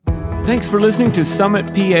Thanks for listening to Summit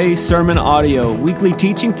PA Sermon Audio, weekly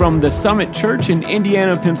teaching from the Summit Church in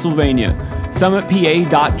Indiana, Pennsylvania.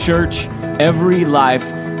 SummitPA.church, every life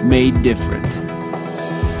made different.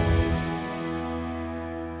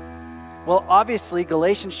 Well, obviously,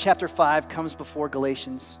 Galatians chapter 5 comes before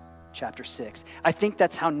Galatians chapter 6. I think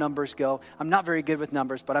that's how numbers go. I'm not very good with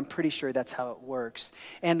numbers, but I'm pretty sure that's how it works.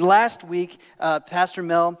 And last week, Pastor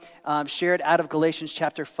Mel shared out of Galatians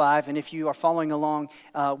chapter 5. And if you are following along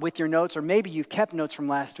with your notes, or maybe you've kept notes from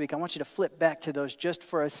last week, I want you to flip back to those just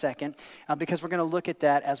for a second, because we're going to look at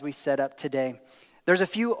that as we set up today. There's a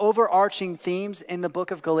few overarching themes in the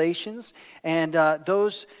book of Galatians, and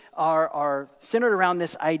those are centered around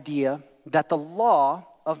this idea that the law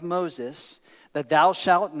of Moses, that thou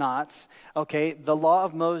shalt not, the law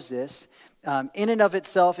of Moses, in and of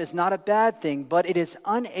itself is not a bad thing, but it is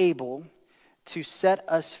unable to set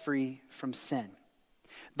us free from sin.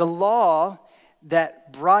 The law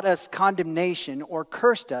that brought us condemnation or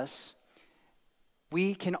cursed us,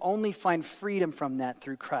 we can only find freedom from that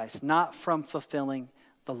through Christ, not from fulfilling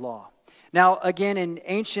the law. Now, again, in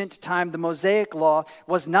ancient time, the Mosaic law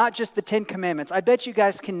was not just the 10 Commandments. I bet you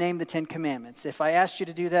guys can name the 10 Commandments. If I asked you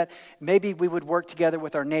to do that, maybe we would work together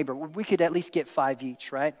with our neighbor. We could at least get 5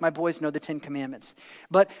 each, right? My boys know the 10 Commandments.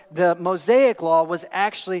 But the Mosaic law was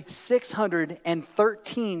actually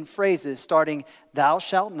 613 phrases starting, thou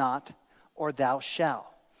shalt not, or thou shalt.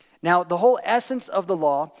 Now, the whole essence of the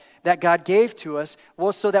law that God gave to us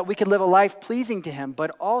was so that we could live a life pleasing to Him,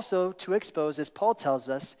 but also to expose, as Paul tells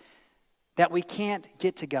us, that we can't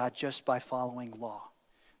get to God just by following law.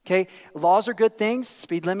 Okay, laws are good things.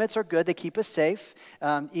 Speed limits are good. They keep us safe,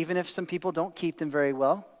 even if some people don't keep them very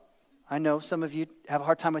well. I know some of you have a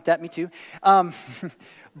hard time with that, me too.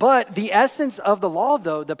 But the essence of the law,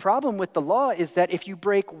 though, the problem with the law is that if you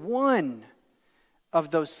break one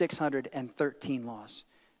of those 613 laws,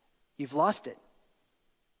 you've lost it.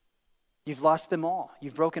 You've lost them all.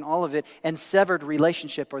 You've broken all of it and severed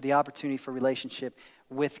relationship or the opportunity for relationship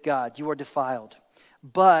with God. You are defiled.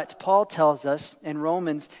 But Paul tells us in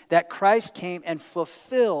Romans that Christ came and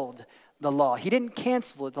fulfilled the law. He didn't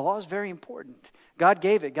cancel it. The law is very important. God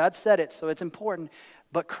gave it. God said it, so it's important.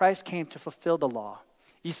 But Christ came to fulfill the law.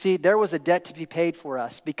 You see, there was a debt to be paid for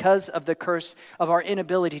us because of the curse of our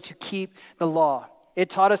inability to keep the law.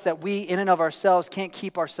 It taught us that we, in and of ourselves, can't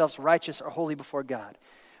keep ourselves righteous or holy before God.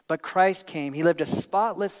 But Christ came. He lived a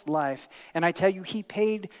spotless life. And I tell you, He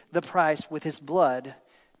paid the price with His blood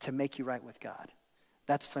to make you right with God.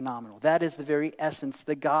 That's phenomenal. That is the very essence,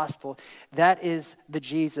 the gospel. That is the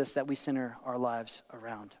Jesus that we center our lives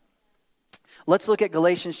around. Let's look at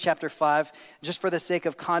Galatians chapter 5. Just for the sake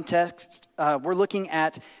of context, we're looking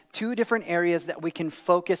at two different areas that we can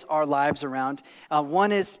focus our lives around.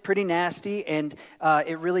 One is pretty nasty, and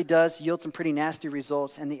it really does yield some pretty nasty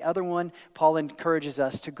results. And the other one, Paul encourages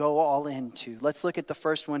us to go all into. Let's look at the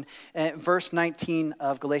first one. Verse 19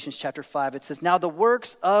 of Galatians chapter 5. It says, now the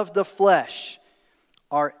works of the flesh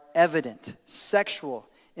are evident: sexual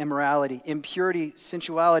immorality, impurity,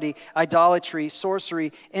 sensuality, idolatry,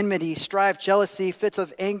 sorcery, enmity, strife, jealousy, fits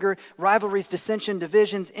of anger, rivalries, dissension,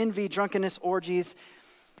 divisions, envy, drunkenness, orgies,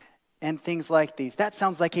 and things like these. That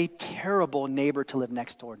sounds like a terrible neighbor to live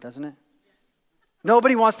next door, doesn't it?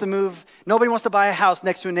 Nobody wants to move. Nobody wants to buy a house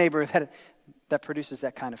next to a neighbor that produces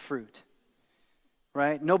that kind of fruit.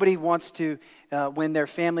 Right? Nobody wants to, when their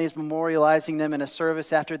family is memorializing them in a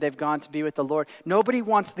service after they've gone to be with the Lord, nobody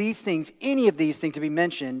wants these things, any of these things, to be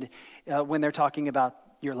mentioned when they're talking about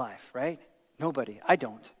your life, right? Nobody. I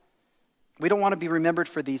don't. We don't want to be remembered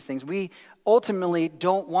for these things. We ultimately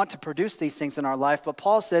don't want to produce these things in our life, but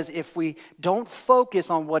Paul says if we don't focus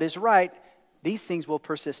on what is right, these things will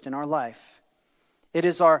persist in our life. It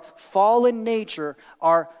is our fallen nature,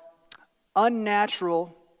 our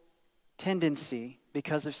unnatural tendency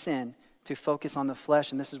because of sin to focus on the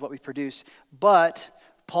flesh, and this is what we produce. But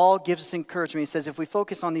Paul gives us encouragement. He says if we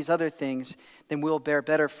focus on these other things, then we'll bear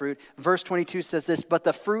better fruit. Verse 22 says this, but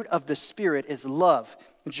the fruit of the Spirit is love,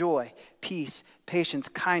 joy, peace, patience,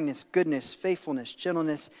 kindness, goodness, faithfulness,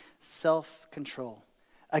 gentleness, self-control.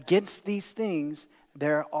 Against these things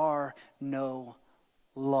there are no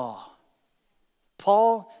law.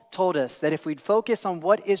 Paul told us that if we'd focus on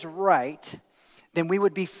what is right, then we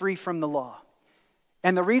would be free from the law.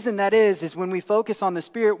 And the reason that is when we focus on the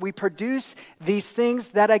Spirit, we produce these things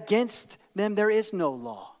that against them there is no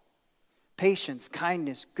law. Patience,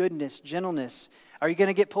 kindness, goodness, gentleness. Are you going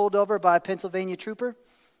to get pulled over by a Pennsylvania trooper?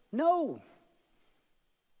 No.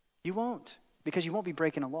 You won't, because you won't be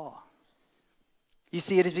breaking a law. You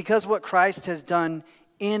see, it is because what Christ has done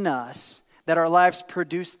in us that our lives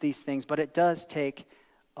produce these things, but it does take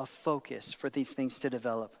a focus for these things to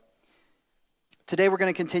develop. Today we're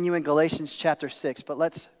going to continue in Galatians chapter 6, but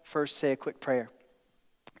let's first say a quick prayer.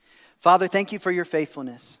 Father, thank you for your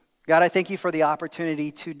faithfulness. God, I thank you for the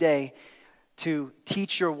opportunity today to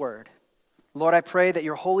teach your word. Lord, I pray that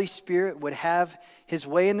your Holy Spirit would have his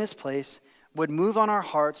way in this place, would move on our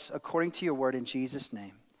hearts according to your word in Jesus'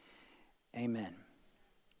 name. Amen.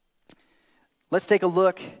 Let's take a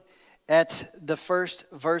look at the first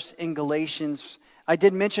verse in Galatians. I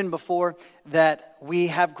did mention before that we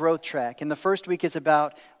have Growth Track, and the first week is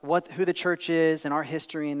about who the church is and our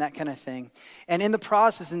history and that kind of thing. And in the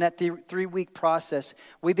process, in that 3-week process,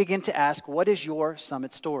 we begin to ask, what is your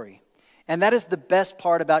summit story? And that is the best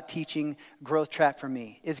part about teaching Growth Track for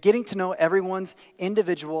me, is getting to know everyone's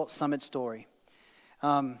individual summit story.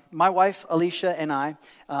 My wife, Alicia, and I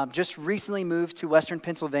just recently moved to Western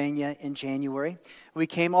Pennsylvania in January. We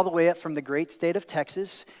came all the way up from the great state of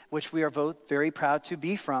Texas, which we are both very proud to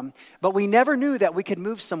be from. But we never knew that we could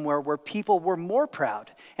move somewhere where people were more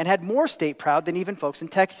proud and had more state proud than even folks in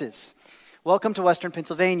Texas. Welcome to Western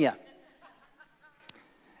Pennsylvania.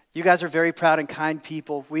 You guys are very proud and kind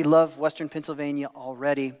people. We love Western Pennsylvania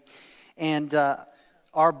already. And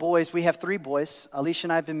our boys, we have 3 boys. Alicia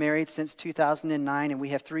and I have been married since 2009, and we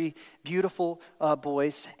have 3 beautiful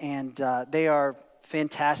boys, and they are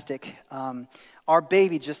fantastic. Our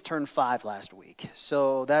baby just turned 5 last week,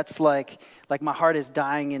 so that's like my heart is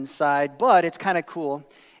dying inside, but it's kind of cool.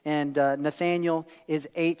 And Nathaniel is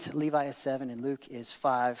 8, Levi is 7, and Luke is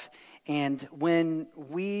 5. And when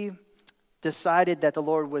we decided that the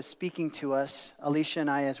Lord was speaking to us, Alicia and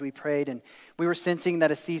I, as we prayed, and we were sensing that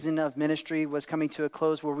a season of ministry was coming to a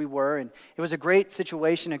close where we were, and it was a great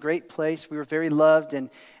situation, a great place. We were very loved, and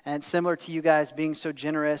similar to you guys being so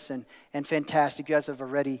generous and fantastic. You guys have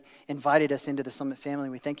already invited us into the Summit family.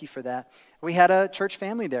 We thank you for that. We had a church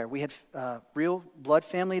family there. We had real blood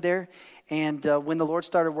family there, and when the Lord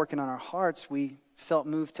started working on our hearts, we felt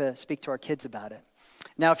moved to speak to our kids about it.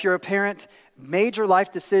 Now, if you're a parent, major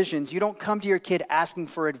life decisions, you don't come to your kid asking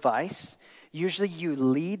for advice. Usually you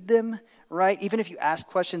lead them, right? Even if you ask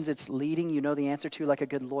questions, it's leading, you know the answer to, like a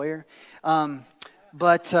good lawyer.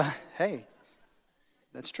 Hey,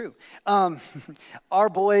 that's true. Our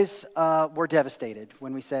boys were devastated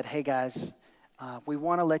when we said, hey guys, we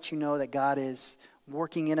want to let you know that God is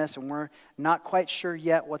working in us, and we're not quite sure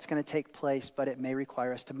yet what's going to take place, but it may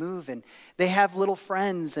require us to move. And they have little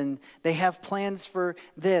friends, and they have plans for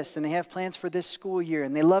this, and they have plans for this school year,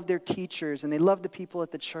 and they love their teachers, and they love the people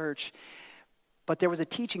at the church. But there was a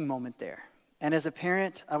teaching moment there. And as a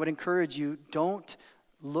parent, I would encourage you, don't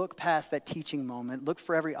look past that teaching moment. Look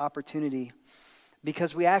for every opportunity,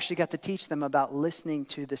 because we actually got to teach them about listening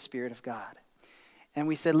to the Spirit of God. And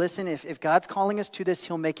we said, listen, if God's calling us to this,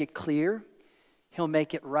 he'll make it clear, he'll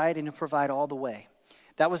make it right, and he'll provide all the way.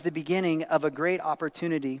 That was the beginning of a great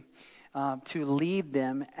opportunity to lead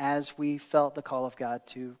them as we felt the call of God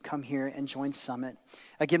to come here and join Summit.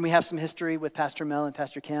 Again, we have some history with Pastor Mel and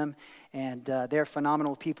Pastor Kim, and they're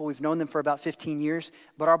phenomenal people. We've known them for about 15 years,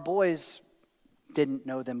 but our boys didn't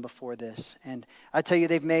know them before this. And I tell you,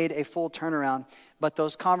 they've made a full turnaround, but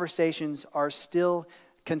those conversations are still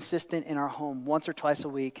consistent in our home once or twice a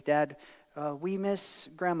week. Dad, we miss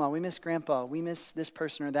Grandma, we miss Grandpa, we miss this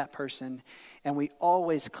person or that person. And we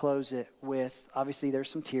always close it with, obviously there's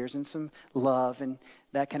some tears and some love and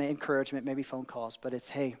that kind of encouragement, maybe phone calls. But it's,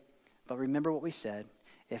 hey, but remember what we said.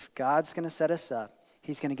 If God's going to set us up,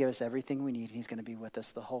 he's going to give us everything we need, and he's going to be with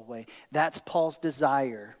us the whole way. That's Paul's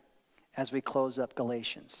desire as we close up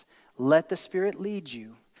Galatians. Let the Spirit lead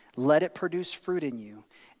you. Let it produce fruit in you,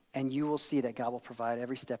 and you will see that God will provide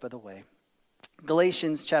every step of the way.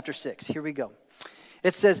 Galatians chapter 6, here we go.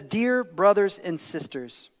 It says, "Dear brothers and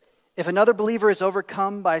sisters, if another believer is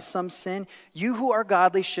overcome by some sin, you who are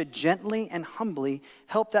godly should gently and humbly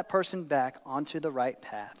help that person back onto the right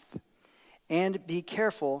path. And be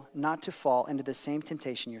careful not to fall into the same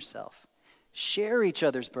temptation yourself. Share each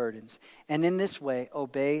other's burdens, and in this way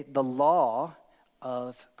obey the law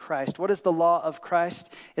of Christ." What is the law of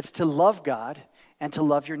Christ? It's to love God and to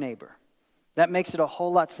love your neighbor. That makes it a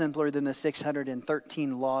whole lot simpler than the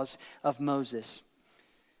 613 laws of Moses.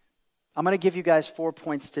 I'm going to give you guys 4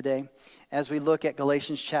 points today as we look at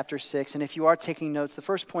Galatians chapter 6. And if you are taking notes, the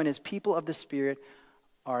first point is people of the Spirit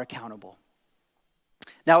are accountable.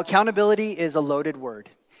 Now, accountability is a loaded word.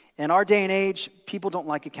 In our day and age, people don't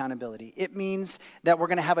like accountability. It means that we're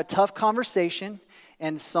going to have a tough conversation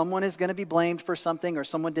and someone is going to be blamed for something or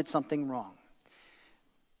someone did something wrong.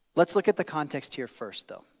 Let's look at the context here first,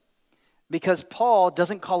 though. Because Paul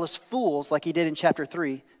doesn't call us fools like he did in chapter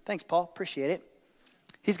 3. Thanks, Paul. Appreciate it.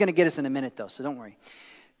 He's going to get us in a minute, though, so don't worry.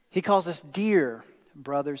 He calls us dear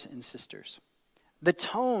brothers and sisters. The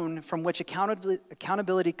tone from which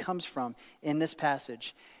accountability comes from in this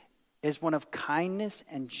passage is one of kindness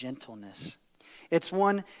and gentleness. It's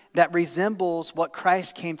one that resembles what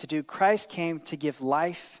Christ came to do. Christ came to give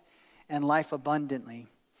life and life abundantly.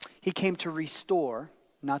 He came to restore,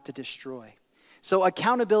 not to destroy. So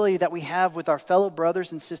accountability that we have with our fellow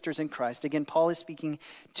brothers and sisters in Christ. Again, Paul is speaking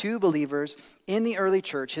to believers in the early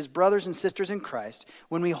church, his brothers and sisters in Christ.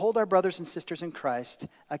 When we hold our brothers and sisters in Christ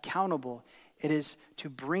accountable, it is to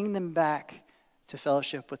bring them back to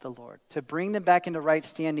fellowship with the Lord, to bring them back into right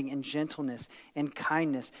standing in gentleness and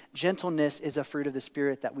kindness. Gentleness is a fruit of the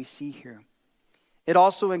Spirit that we see here. It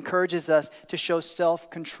also encourages us to show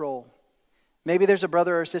self-control. Maybe there's a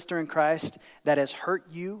brother or sister in Christ that has hurt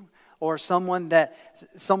you, or someone that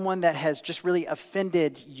has just really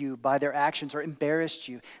offended you by their actions or embarrassed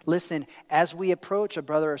you. Listen, as we approach a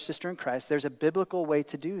brother or sister in Christ, there's a biblical way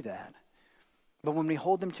to do that. But when we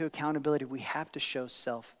hold them to accountability, we have to show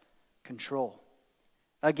self-control.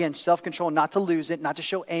 Again, self-control, not to lose it, not to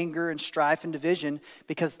show anger and strife and division,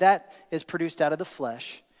 because that is produced out of the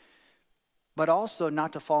flesh, but also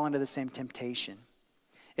not to fall into the same temptation.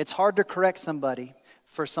 It's hard to correct somebody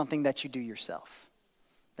for something that you do yourself.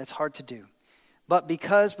 That's hard to do. But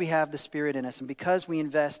because we have the Spirit in us and because we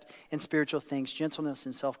invest in spiritual things, gentleness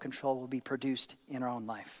and self-control will be produced in our own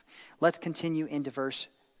life. Let's continue into verse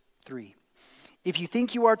 3. If you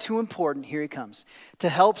think you are too important, here he comes, to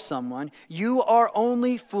help someone, you are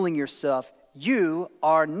only fooling yourself. You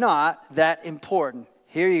are not that important.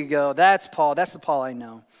 Here you go. That's Paul. That's the Paul I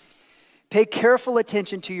know. Pay careful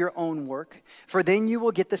attention to your own work, for then you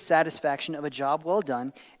will get the satisfaction of a job well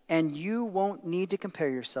done, and you won't need to compare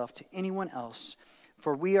yourself to anyone else,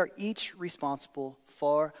 for we are each responsible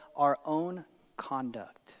for our own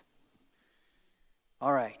conduct.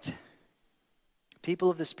 All right. People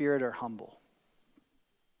of the Spirit are humble.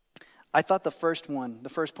 I thought the first point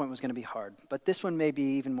was going to be hard, but this one may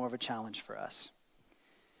be even more of a challenge for us.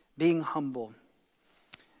 Being humble.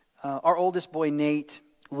 Our oldest boy, Nate,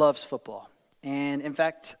 loves football. And in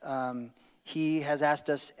fact, he has asked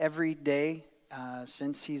us every day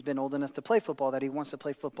since he's been old enough to play football that he wants to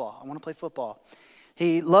play football. I want to play football.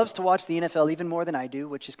 He loves to watch the NFL even more than I do,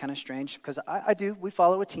 which is kind of strange because I do. We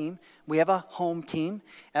follow a team. We have a home team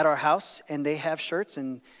at our house, and they have shirts,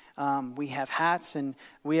 and we have hats, and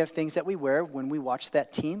we have things that we wear when we watch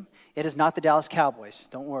that team. It is not the Dallas Cowboys.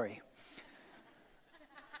 Don't worry.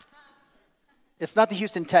 It's not the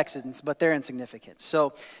Houston Texans, but they're insignificant.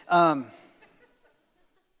 So,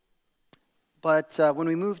 but when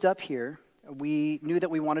we moved up here, we knew that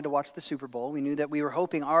we wanted to watch the Super Bowl. We knew that we were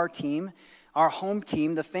hoping our team, our home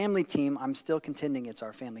team, the family team, I'm still contending it's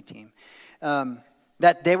our family team,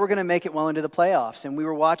 that they were going to make it well into the playoffs. And we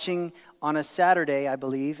were watching on a Saturday, I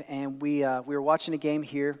believe, and we were watching a game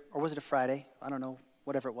here, or was it a Friday? I don't know,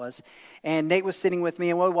 whatever it was. And Nate was sitting with me,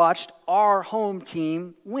 and we watched our home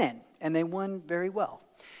team win, and they won very well.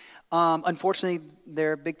 Unfortunately,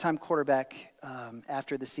 their big-time quarterback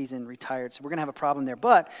after the season retired, so we're going to have a problem there.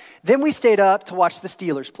 But then we stayed up to watch the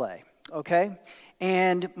Steelers play, okay?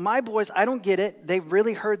 And my boys, I don't get it. They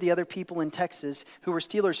really heard the other people in Texas who were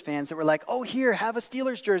Steelers fans that were like, oh, here, have a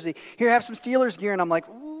Steelers jersey. Here, have some Steelers gear. And I'm like,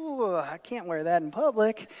 ooh, I can't wear that in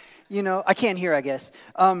public. You know, I can't hear, I guess.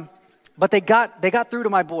 But they got through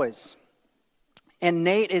to my boys. And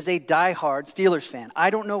Nate is a diehard Steelers fan.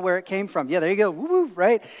 I don't know where it came from. Yeah, there you go. Woo-woo,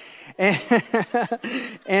 right?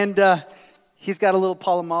 And he's got a little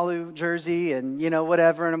Palomalu jersey and, you know,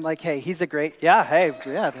 whatever. And I'm like, hey, he's a great, yeah,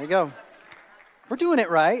 there you go. We're doing it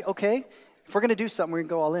right, okay? If we're going to do something, we're going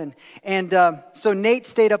to go all in. And so Nate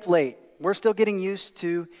stayed up late. We're still getting used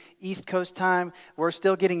to East Coast time. We're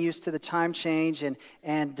still getting used to the time change.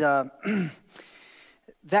 And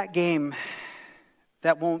that game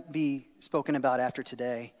that won't be spoken about after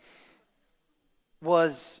today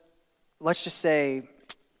was, let's just say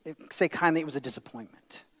kindly, it was a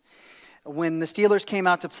disappointment. When the Steelers came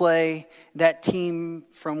out to play that team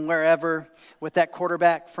from wherever, with that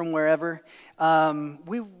quarterback from wherever,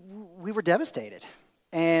 we were devastated.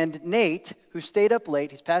 And Nate, who stayed up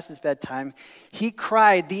late, he's past his bedtime, he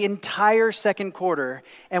cried the entire second quarter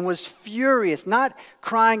and was furious, not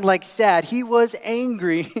crying like sad. He was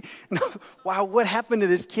angry. Wow, what happened to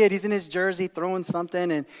this kid? He's in his jersey throwing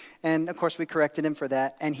something, and of course we corrected him for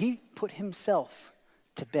that. And he put himself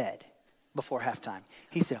to bed before halftime.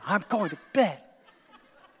 He said, I'm going to bed.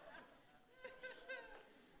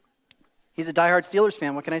 He's a diehard Steelers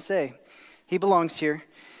fan. What can I say? He belongs here.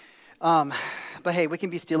 But hey, we can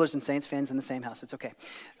be Steelers and Saints fans in the same house. It's okay.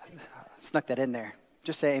 Snuck that in there.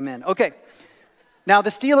 Just say amen. Okay. Now, the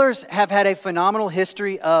Steelers have had a phenomenal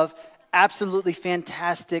history of absolutely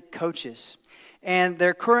fantastic coaches. And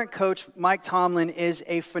their current coach, Mike Tomlin, is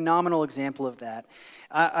a phenomenal example of that.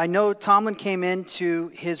 I know Tomlin came into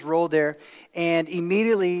his role there and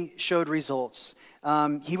immediately showed results.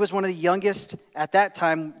 He was one of the youngest, at that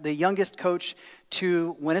time, the youngest coach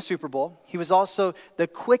to win a Super Bowl. He was also the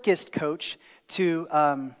quickest coach to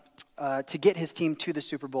get his team to the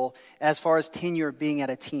Super Bowl as far as tenure being at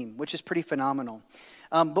a team, which is pretty phenomenal.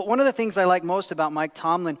 But one of the things I like most about Mike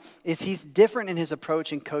Tomlin is he's different in his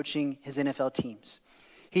approach in coaching his NFL teams.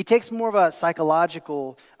 He takes more of a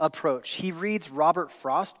psychological approach. He reads Robert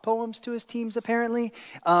Frost poems to his teams, apparently,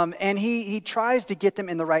 and he tries to get them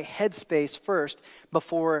in the right headspace first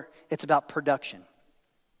before it's about production.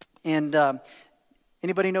 And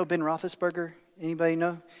anybody know Ben Roethlisberger? Anybody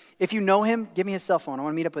know? If you know him, give me his cell phone. I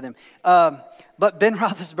want to meet up with him. But Ben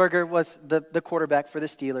Roethlisberger was the quarterback for the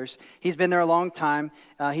Steelers. He's been there a long time.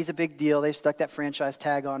 He's a big deal. They've stuck that franchise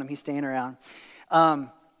tag on him. He's staying around.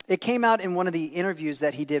 It came out in one of the interviews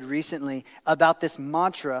that he did recently about this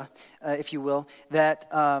mantra, if you will, that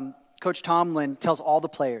Coach Tomlin tells all the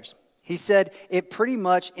players. He said it pretty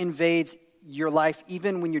much invades your life,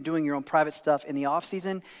 even when you're doing your own private stuff in the off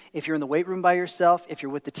season. If you're in the weight room by yourself, if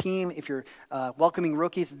you're with the team, if you're welcoming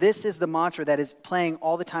rookies, this is the mantra that is playing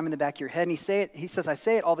all the time in the back of your head. And he says, I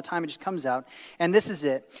say it all the time, it just comes out. And this is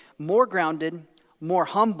it. More grounded, more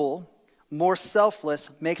humble, more selfless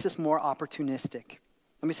makes us more opportunistic.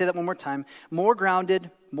 Let me say that one more time. More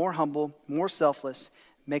grounded, more humble, more selfless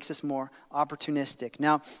makes us more opportunistic.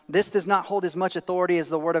 Now, this does not hold as much authority as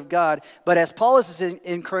the Word of God, but as Paul is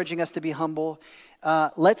encouraging us to be humble,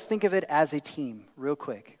 let's think of it as a team real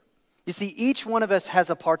quick. You see, each one of us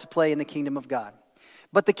has a part to play in the kingdom of God.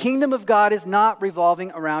 But the kingdom of God is not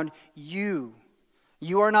revolving around you.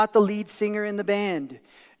 You are not the lead singer in the band.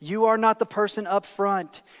 You are not the person up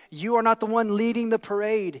front. You are not the one leading the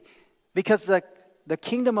parade, because the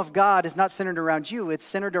kingdom of God is not centered around you. It's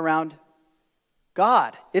centered around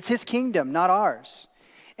God. It's His kingdom, not ours.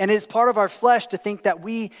 And it is part of our flesh to think that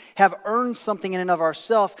we have earned something in and of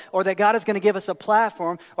ourselves, or that God is going to give us a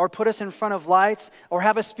platform, or put us in front of lights, or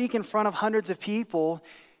have us speak in front of hundreds of people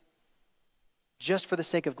just for the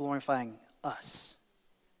sake of glorifying us.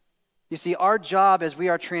 You see, our job as we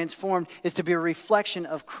are transformed is to be a reflection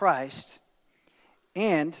of Christ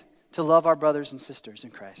and to love our brothers and sisters in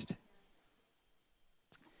Christ.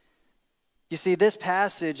 You see, this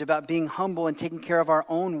passage about being humble and taking care of our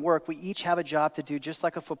own work, we each have a job to do, just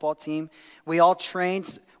like a football team. We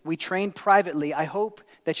train privately. I hope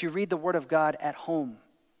that you read the Word of God at home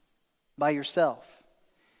by yourself.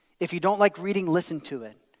 If you don't like reading, listen to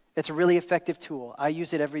it. It's a really effective tool. I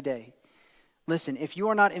use it every day. Listen, if you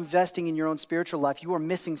are not investing in your own spiritual life, you are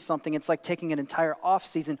missing something. It's like taking an entire off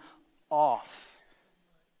season off.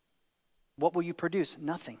 What will you produce?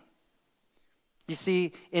 Nothing. You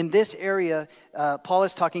see, in this area, Paul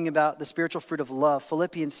is talking about the spiritual fruit of love.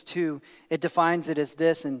 Philippians 2, it defines it as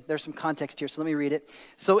this, and there's some context here, so let me read it.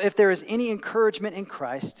 So if there is any encouragement in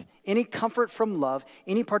Christ, any comfort from love,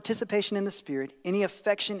 any participation in the Spirit, any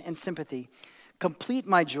affection and sympathy, complete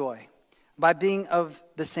my joy by being of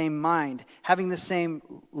the same mind, having the same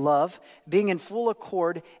love, being in full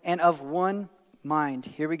accord and of one mind.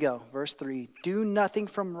 Here we go. Verse 3. Do nothing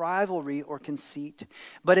from rivalry or conceit,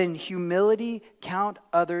 but in humility count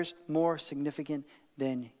others more significant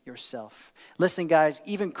than yourself. Listen, guys,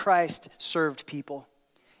 even Christ served people.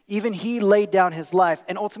 Even He laid down His life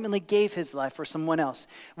and ultimately gave His life for someone else.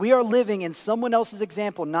 We are living in someone else's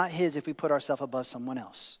example, not His, if we put ourselves above someone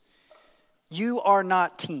else. You are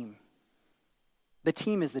not team. The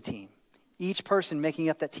team is the team. Each person making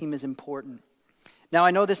up that team is important. Now,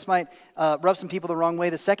 I know this might rub some people the wrong way.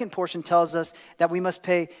 The second portion tells us that we must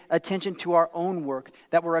pay attention to our own work,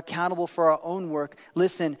 that we're accountable for our own work.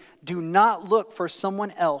 Listen, do not look for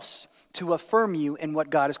someone else to affirm you in what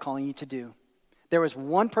God is calling you to do. There is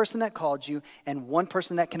one person that called you and one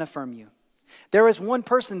person that can affirm you. There is one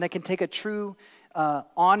person that can take a true,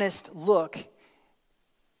 honest look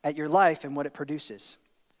at your life and what it produces,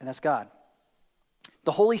 and that's God.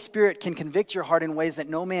 The Holy Spirit can convict your heart in ways that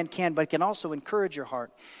no man can, but it can also encourage your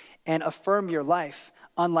heart and affirm your life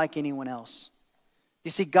unlike anyone else. You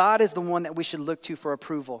see, God is the one that we should look to for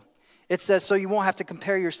approval. It says, so you won't have to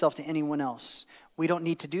compare yourself to anyone else. We don't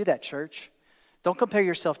need to do that, church. Don't compare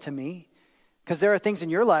yourself to me, because there are things in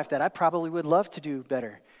your life that I probably would love to do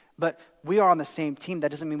better. But we are on the same team. That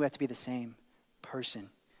doesn't mean we have to be the same person.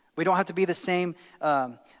 We don't have to be the same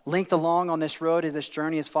length along on this road as this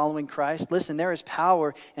journey is following Christ. Listen, there is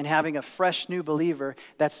power in having a fresh new believer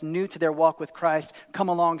that's new to their walk with Christ come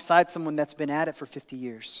alongside someone that's been at it for 50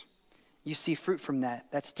 years. You see fruit from that.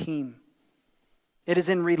 That's team. It is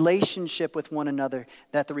in relationship with one another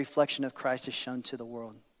that the reflection of Christ is shown to the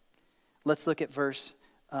world. Let's look at verse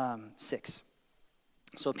 6.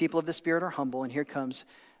 So people of the Spirit are humble, and here comes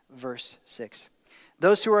verse 6.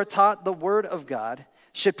 Those who are taught the word of God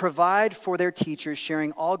should provide for their teachers,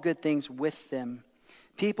 sharing all good things with them.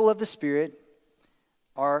 People of the Spirit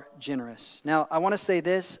are generous. Now, I want to say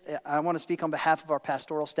this. I want to speak on behalf of our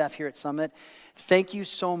pastoral staff here at Summit. Thank you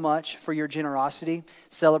so much for your generosity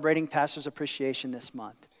celebrating Pastor's Appreciation this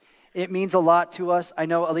month. It means a lot to us. I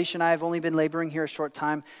know Alicia and I have only been laboring here a short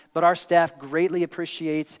time, but our staff greatly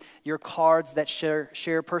appreciates your cards that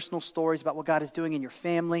share personal stories about what God is doing in your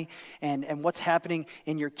family and what's happening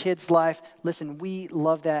in your kids' life. Listen, we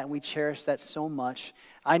love that and we cherish that so much.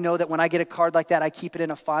 I know that when I get a card like that, I keep it in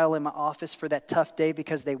a file in my office for that tough day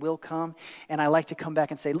because they will come. And I like to come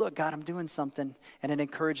back and say, look, God, I'm doing something. And it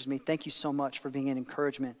encourages me. Thank you so much for being an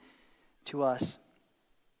encouragement to us.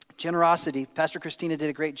 Generosity. Pastor Christina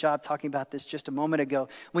did a great job talking about this just a moment ago.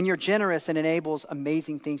 When you're generous, it enables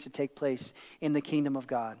amazing things to take place in the kingdom of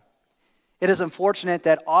God. It is unfortunate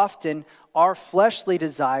that often our fleshly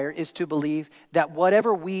desire is to believe that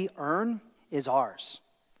whatever we earn is ours.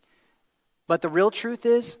 But the real truth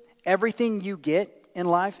is, everything you get in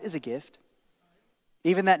life is a gift.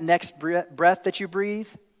 Even that next breath that you breathe,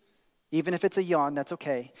 even if it's a yawn, that's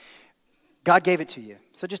okay. God gave it to you,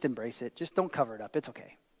 so just embrace it. Just don't cover it up. It's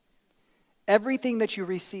okay. Everything that you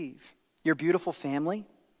receive, your beautiful family,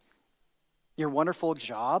 your wonderful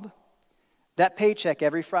job, that paycheck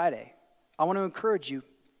every Friday, I want to encourage you,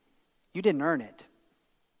 you didn't earn it.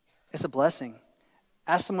 It's a blessing.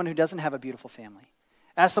 Ask someone who doesn't have a beautiful family.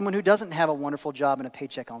 Ask someone who doesn't have a wonderful job and a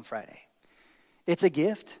paycheck on Friday. It's a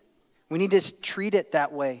gift. We need to treat it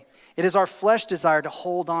that way. It is our flesh desire to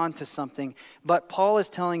hold on to something, but Paul is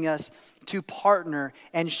telling us to partner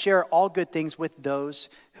and share all good things with those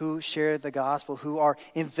who share the gospel, who are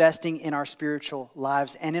investing in our spiritual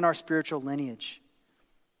lives and in our spiritual lineage.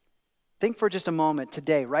 Think for just a moment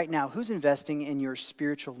today, right now, who's investing in your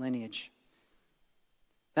spiritual lineage?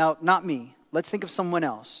 Now, not me. Let's think of someone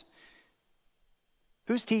else.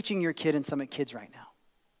 Who's teaching your kid in Summit Kids right now?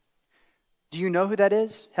 Do you know who that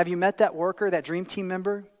is? Have you met that worker, that dream team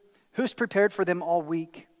member? Who's prepared for them all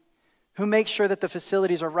week? Who makes sure that the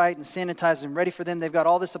facilities are right and sanitized and ready for them? They've got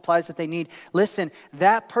all the supplies that they need. Listen,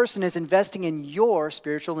 that person is investing in your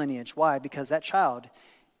spiritual lineage. Why? Because that child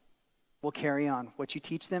will carry on what you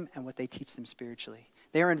teach them and what they teach them spiritually.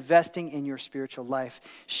 They are investing in your spiritual life.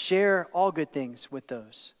 Share all good things with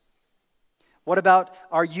those. What about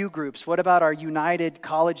our U groups? What about our United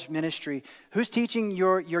College Ministry? Who's teaching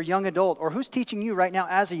your young adult, or who's teaching you right now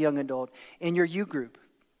as a young adult in your U group?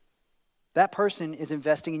 That person is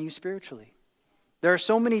investing in you spiritually. There are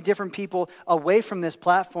so many different people away from this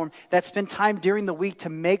platform that spend time during the week to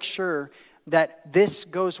make sure that this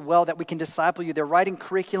goes well, that we can disciple you. They're writing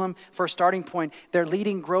curriculum for a starting point. They're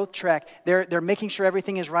leading Growth Track. They're making sure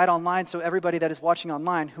everything is right online so everybody that is watching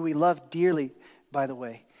online, who we love dearly, by the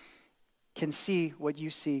way, can see what you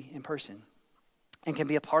see in person and can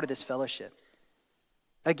be a part of this fellowship.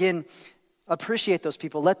 Again, appreciate those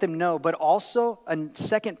people. Let them know. But also, a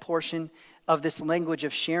second portion of this language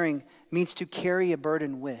of sharing means to carry a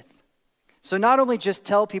burden with. So not only just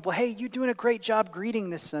tell people, hey, you're doing a great job greeting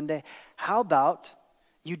this Sunday. How about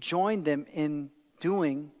you join them in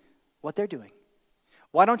doing what they're doing?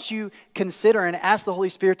 Why don't you consider and ask the Holy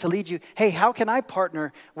Spirit to lead you, hey, how can I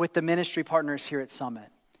partner with the ministry partners here at Summit?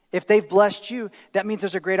 If they've blessed you, that means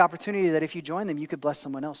there's a great opportunity that if you join them, you could bless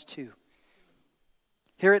someone else too.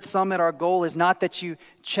 Here at Summit, our goal is not that you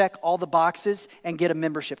check all the boxes and get a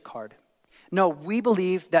membership card. No, we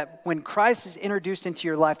believe that when Christ is introduced into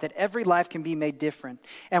your life, that every life can be made different.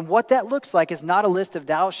 And what that looks like is not a list of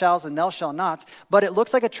thou shalls and thou shalt nots, but it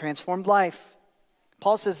looks like a transformed life.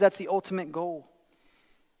 Paul says that's the ultimate goal.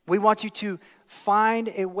 We want you to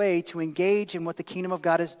find a way to engage in what the kingdom of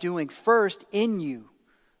God is doing first in you.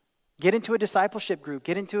 Get into a discipleship group.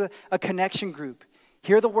 Get into a connection group.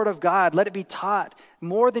 Hear the word of God. Let it be taught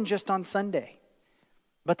more than just on Sunday.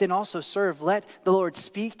 But then also serve. Let the Lord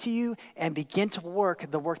speak to you and begin to work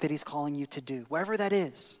the work that he's calling you to do, wherever that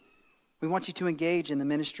is. We want you to engage in the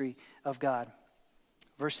ministry of God.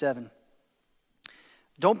 Verse 7.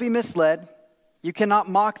 Don't be misled. You cannot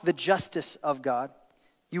mock the justice of God.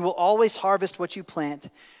 You will always harvest what you plant.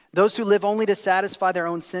 Those who live only to satisfy their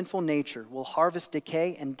own sinful nature will harvest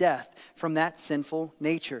decay and death from that sinful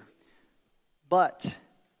nature. But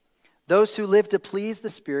those who live to please the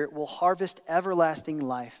Spirit will harvest everlasting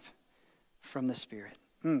life from the Spirit.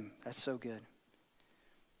 That's so good.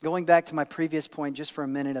 Going back to my previous point just for a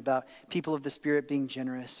minute about people of the Spirit being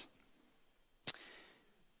generous.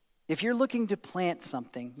 If you're looking to plant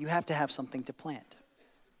something, you have to have something to plant.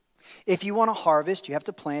 If you want to harvest, you have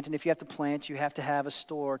to plant, and if you have to plant, you have to have a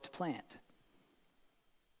store to plant.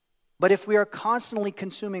 But if we are constantly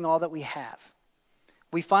consuming all that we have,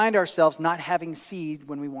 we find ourselves not having seed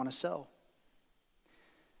when we want to sow.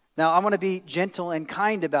 Now, I want to be gentle and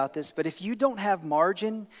kind about this, but if you don't have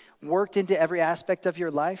margin worked into every aspect of your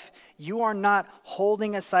life, you are not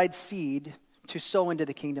holding aside seed to sow into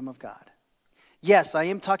the kingdom of God. Yes, I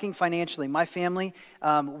am talking financially. My family,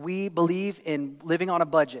 we believe in living on a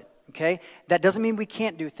budget, okay? That doesn't mean we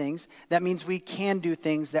can't do things. That means we can do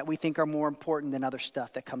things that we think are more important than other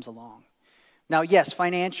stuff that comes along. Now, yes,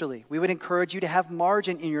 financially, we would encourage you to have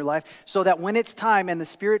margin in your life so that when it's time and the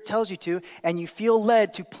Spirit tells you to, and you feel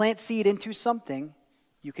led to plant seed into something,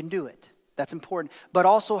 you can do it. That's important. But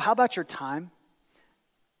also, how about your time?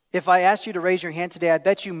 If I asked you to raise your hand today, I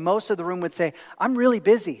bet you most of the room would say, I'm really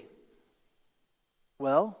busy.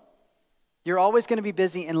 Well, you're always going to be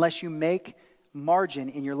busy unless you make margin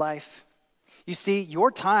in your life. You see, your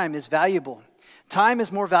time is valuable. Time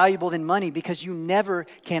is more valuable than money because you never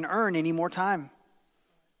can earn any more time.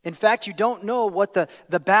 In fact, you don't know what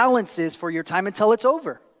the balance is for your time until it's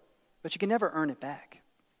over, but you can never earn it back.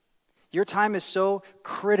 Your time is so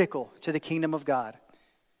critical to the kingdom of God.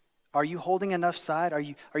 Are you holding enough aside? Are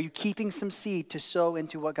you keeping some seed to sow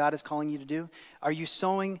into what God is calling you to do? Are you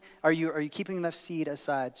sowing? Are you keeping enough seed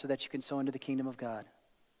aside so that you can sow into the kingdom of God?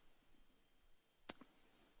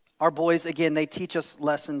 Our boys, again, they teach us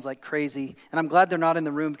lessons like crazy. And I'm glad they're not in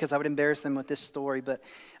the room because I would embarrass them with this story. But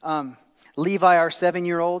Levi, our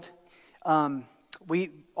 7-year-old,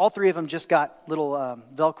 all three of them just got little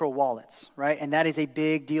Velcro wallets, right? And that is a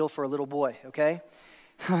big deal for a little boy, okay?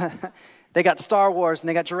 They got Star Wars and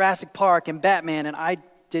they got Jurassic Park and Batman, and I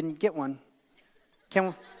didn't get one.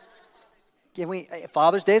 Can we?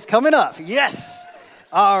 Father's Day is coming up. Yes.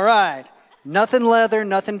 All right. Nothing leather,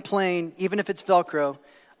 nothing plain, even if it's Velcro.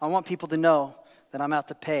 I want people to know that I'm out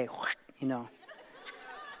to pay, you know.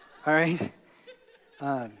 All right?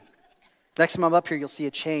 Next time I'm up here, you'll see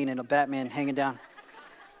a chain and a Batman hanging down.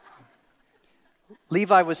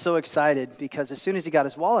 Levi was so excited because as soon as he got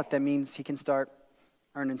his wallet, that means he can start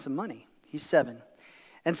earning some money. He's 7.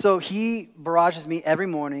 And so he barrages me every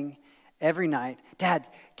morning, every night. Dad,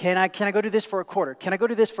 can I go do this for a quarter? Can I go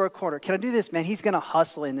do this for a quarter? Can I do this? Man, he's going to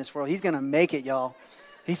hustle in this world. He's going to make it, y'all.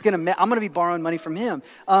 I'm going to be borrowing money from him.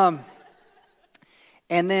 And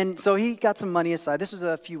then, so he got some money aside. This was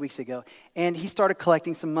a few weeks ago. And he started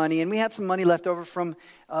collecting some money. And we had some money left over from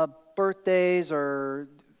birthdays or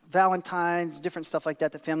Valentine's, different stuff like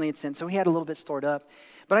that family had sent. So he had a little bit stored up.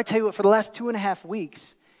 But I tell you what, for the last 2.5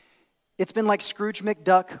 weeks, it's been like Scrooge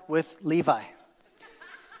McDuck with Levi.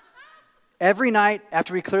 Every night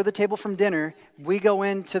after we clear the table from dinner, we go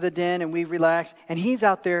into the den and we relax. And he's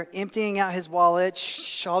out there emptying out his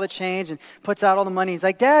wallet, all the change, and puts out all the money. He's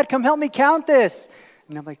like, Dad, come help me count this.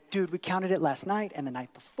 And I'm like, dude, we counted it last night and the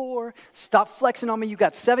night before. Stop flexing on me. You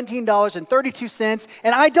got $17.32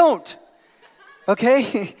 and I don't.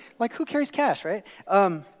 Okay? Like, who carries cash, right?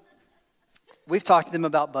 We've talked to them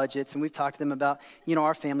about budgets and we've talked to them about,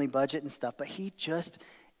 our family budget and stuff. But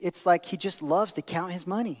it's like he just loves to count his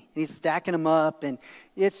money. And he's stacking them up, and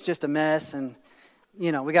it's just a mess. And,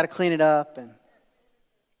 we got to clean it up. And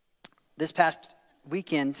this past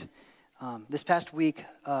week,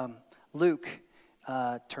 Luke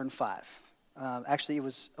turned 5. Actually, it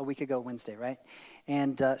was a week ago Wednesday, right?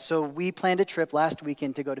 And so we planned a trip last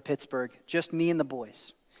weekend to go to Pittsburgh, just me and the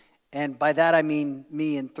boys. And by that, I mean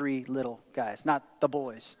me and 3 little guys, not the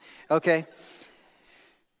boys, okay?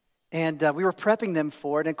 And we were prepping them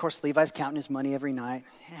for it. And, of course, Levi's counting his money every night.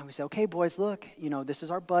 And we said, okay, boys, look, this is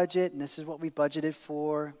our budget, and this is what we budgeted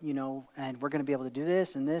for, and we're going to be able to do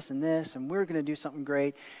this and this and this, and we're going to do something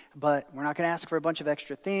great. But we're not going to ask for a bunch of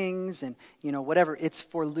extra things and, whatever. It's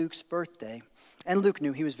for Luke's birthday. And Luke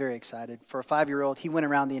knew. He was very excited. For a 5-year-old, he went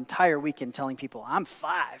around the entire weekend telling people, I'm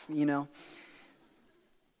 5,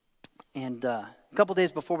 And a couple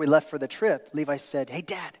days before we left for the trip, Levi said, hey,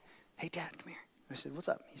 Dad, come here. I said, what's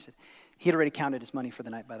up? He said, he had already counted his money for the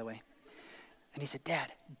night, by the way. And he said,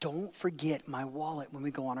 Dad, don't forget my wallet when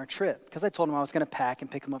we go on our trip. Because I told him I was going to pack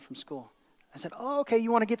and pick him up from school. I said, oh, okay,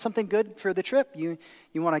 you want to get something good for the trip? You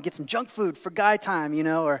want to get some junk food for guy time,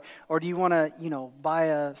 or do you want to, buy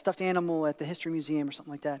a stuffed animal at the History Museum or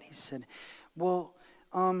something like that? He said, well,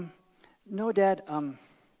 no, Dad,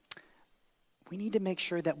 we need to make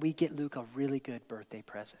sure that we get Luke a really good birthday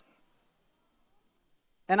present.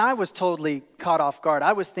 And I was totally caught off guard.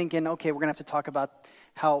 I was thinking, okay, we're going to have to talk about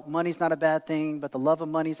how money's not a bad thing, but the love of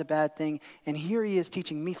money's a bad thing. And here he is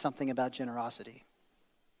teaching me something about generosity.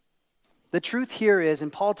 The truth here is,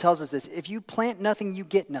 and Paul tells us this, if you plant nothing, you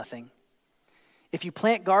get nothing. If you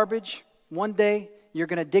plant garbage, one day you're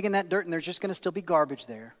going to dig in that dirt and there's just going to still be garbage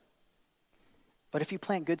there. But if you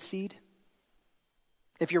plant good seed,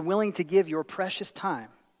 if you're willing to give your precious time,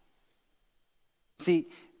 see,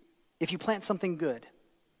 if you plant something good,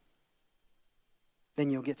 then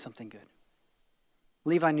you'll get something good.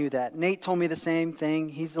 Levi knew that. Nate told me the same thing.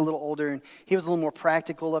 He's a little older, and he was a little more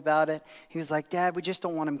practical about it. He was like, Dad, we just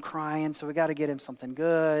don't want him crying, so we got to get him something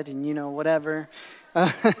good, and whatever.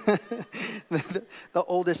 The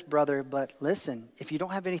oldest brother, but listen, if you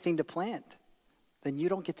don't have anything to plant, then you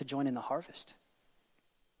don't get to join in the harvest.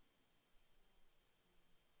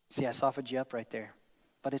 See, I softened you up right there,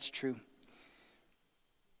 but it's true.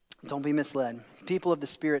 Don't be misled. People of the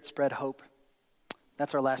Spirit spread hope.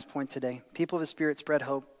 That's our last point today. People of the Spirit spread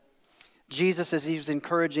hope. Jesus, as he was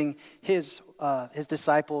encouraging his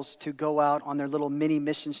disciples to go out on their little mini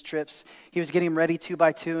missions trips, he was getting them ready 2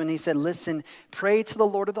 by 2, and he said, listen, pray to the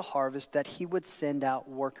Lord of the harvest that he would send out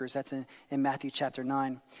workers. That's in Matthew chapter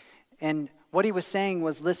 9. And what he was saying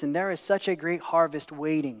was, listen, there is such a great harvest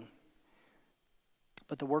waiting,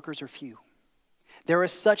 but the workers are few. There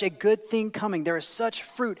is such a good thing coming. There is such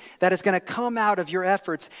fruit that is going to come out of your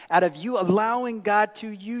efforts, out of you allowing God to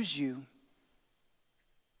use you.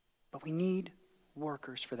 But we need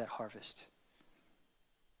workers for that harvest.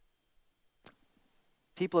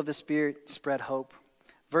 People of the Spirit spread hope.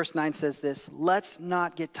 Verse 9 says this, let's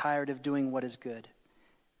not get tired of doing what is good.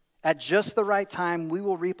 At just the right time, we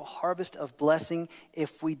will reap a harvest of blessing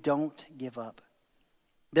if we don't give up.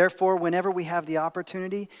 Therefore, whenever we have the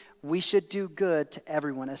opportunity, we should do good to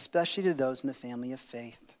everyone, especially to those in the family of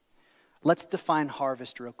faith. Let's define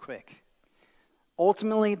harvest real quick.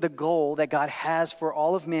 Ultimately, the goal that God has for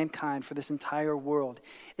all of mankind, for this entire world,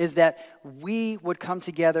 is that we would come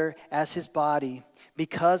together as his body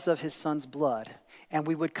because of his son's blood, and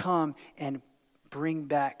we would come and bring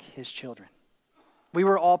back his children. We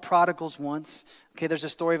were all prodigals once. Okay, there's a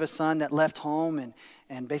story of a son that left home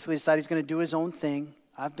and basically decided he's going to do his own thing.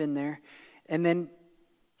 I've been there. And then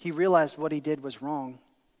he realized what he did was wrong.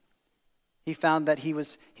 He found that he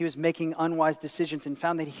was making unwise decisions and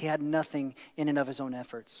found that he had nothing in and of his own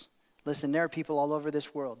efforts. Listen, there are people all over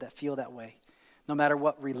this world that feel that way. No matter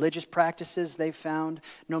what religious practices they've found,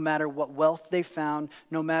 no matter what wealth they've found,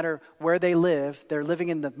 no matter where they live, they're living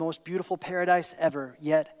in the most beautiful paradise ever,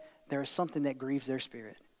 yet there is something that grieves their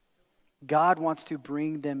spirit. God wants to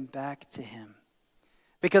bring them back to him.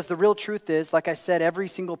 Because the real truth is, like I said, every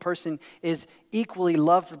single person is equally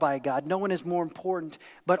loved by God. No one is more important.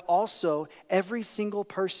 But also, every single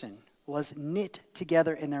person was knit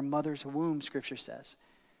together in their mother's womb, Scripture says.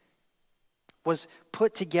 Was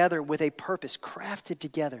put together with a purpose, crafted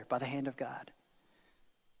together by the hand of God.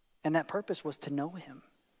 And that purpose was to know him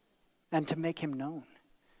and to make him known.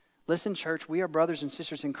 Listen, church, we are brothers and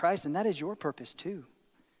sisters in Christ, and that is your purpose too.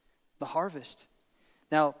 The harvest.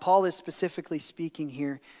 Now, Paul is specifically speaking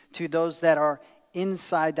here to those that are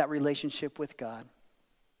inside that relationship with God.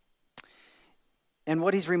 And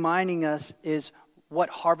what he's reminding us is what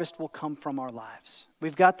harvest will come from our lives.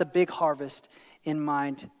 We've got the big harvest in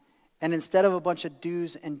mind. And instead of a bunch of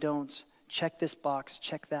do's and don'ts, check this box,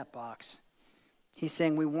 check that box, he's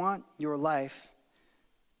saying we want your life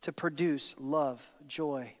to produce love,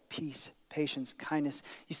 joy, peace, patience, kindness.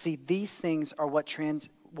 You see, these things are what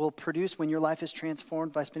will produce when your life is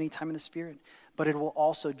transformed by spending time in the Spirit, but it will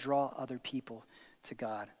also draw other people to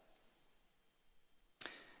God.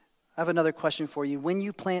 I have another question for you. When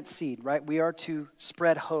you plant seed, right, we are to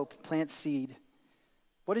spread hope, plant seed.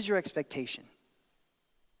 What is your expectation?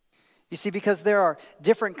 You see, because there are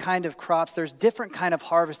different kind of crops, there's different kind of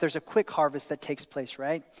harvest. There's a quick harvest that takes place,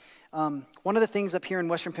 right? One of the things up here in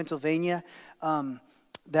Western Pennsylvania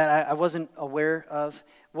that I wasn't aware of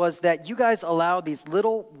was that you guys allow these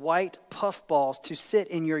little white puffballs to sit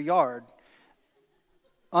in your yard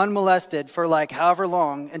unmolested for like however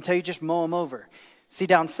long until you just mow them over. See,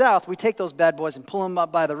 down south, we take those bad boys and pull them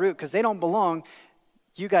up by the root because they don't belong.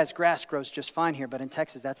 You guys' grass grows just fine here, but in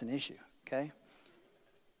Texas, that's an issue, okay?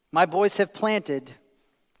 My boys have planted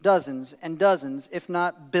dozens and dozens, if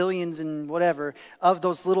not billions and whatever, of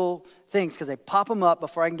those little things because they pop them up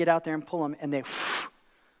before I can get out there and pull them, and they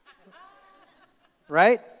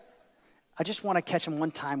right? I just want to catch them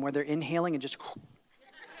one time where they're inhaling and just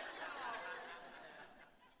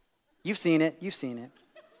You've seen it.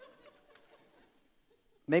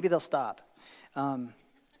 Maybe they'll stop.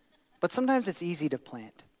 But sometimes it's easy to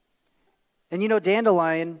plant. And you know,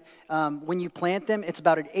 dandelion, when you plant them, it's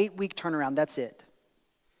about an 8-week turnaround. That's it.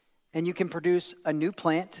 And you can produce a new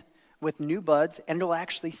plant with new buds, and it'll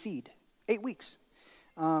actually seed. 8 weeks.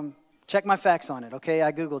 Check my facts on it, okay?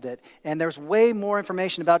 I Googled it. And there's way more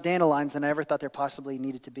information about dandelions than I ever thought there possibly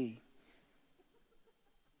needed to be.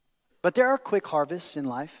 But there are quick harvests in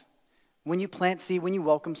life. When you plant seed, when you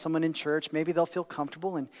welcome someone in church, maybe they'll feel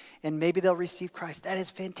comfortable and maybe they'll receive Christ. That is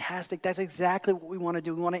fantastic. That's exactly what we want to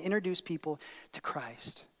do. We want to introduce people to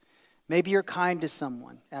Christ. Maybe you're kind to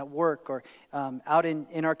someone at work or out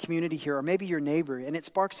in our community here, or maybe your neighbor, and it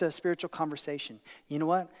sparks a spiritual conversation. You know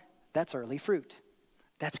what? That's early fruit.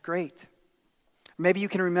 That's great. Maybe you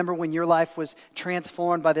can remember when your life was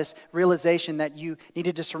transformed by this realization that you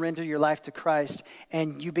needed to surrender your life to Christ,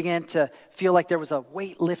 and you began to feel like there was a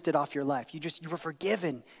weight lifted off your life. You were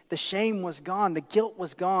forgiven. The shame was gone. The guilt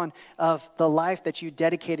was gone of the life that you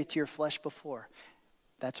dedicated to your flesh before.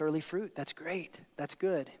 That's early fruit. That's great. That's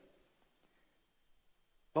good.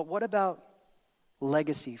 But what about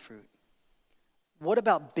legacy fruit? What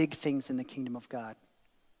about big things in the kingdom of God?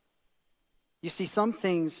 You see, some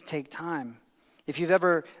things take time. If you've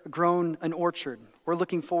ever grown an orchard, we're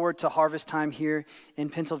looking forward to harvest time here in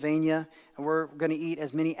Pennsylvania, and we're going to eat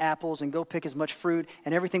as many apples and go pick as much fruit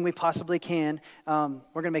and everything we possibly can. We're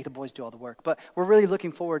going to make the boys do all the work, but we're really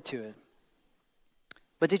looking forward to it.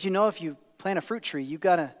 But did you know if you plant a fruit tree, you've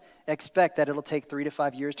got to expect that it'll take 3 to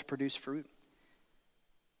 5 years to produce fruit?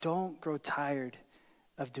 Don't grow tired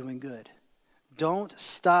of doing good. Don't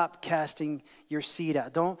stop casting your seed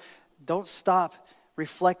out. Don't stop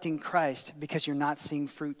reflecting Christ because you're not seeing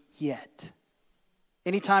fruit yet.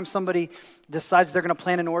 Anytime somebody decides they're going to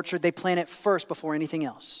plant an orchard, they plant it first before anything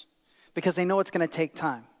else because they know it's going to take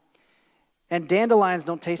time. And dandelions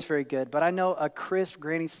don't taste very good, but I know a crisp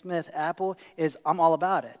Granny Smith apple I'm all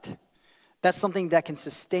about it. That's something that can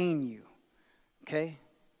sustain you, okay?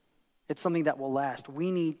 It's something that will last.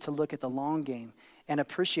 We need to look at the long game and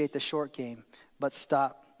appreciate the short game, but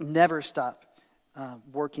never stop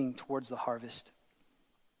working towards the harvest.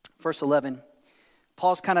 Verse 11,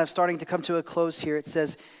 Paul's kind of starting to come to a close here. It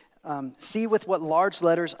says, see with what large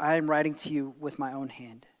letters I am writing to you with my own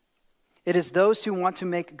hand. It is those who want to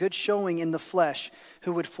make good showing in the flesh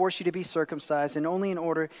who would force you to be circumcised, and only in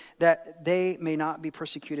order that they may not be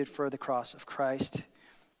persecuted for the cross of Christ.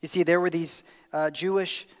 You see, there were these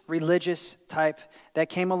Jewish religious type that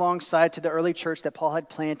came alongside to the early church that Paul had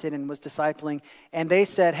planted and was discipling, and they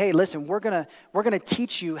said, hey, listen, we're gonna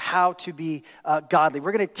teach you how to be godly.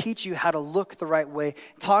 We're gonna teach you how to look the right way,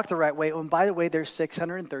 talk the right way. Oh, and by the way, there's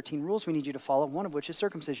 613 rules we need you to follow, one of which is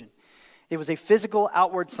circumcision. It was a physical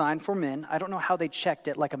outward sign for men. I don't know how they checked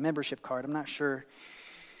it, like a membership card. I'm not sure.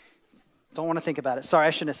 Don't want to think about it. Sorry,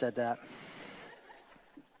 I shouldn't have said that.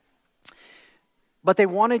 But they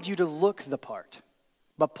wanted you to look the part.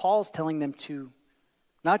 But Paul's telling them to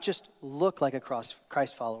not just look like a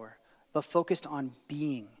Christ follower, but focused on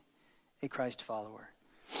being a Christ follower.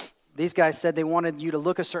 These guys said they wanted you to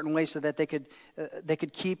look a certain way so that they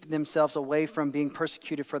could keep themselves away from being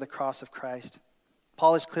persecuted for the cross of Christ.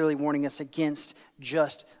 Paul is clearly warning us against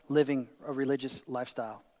just living a religious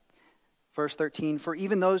lifestyle. Verse 13, for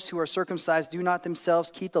even those who are circumcised do not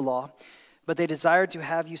themselves keep the law, but they desire to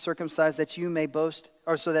have you circumcised that you may boast,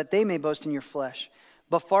 or so that they may boast in your flesh.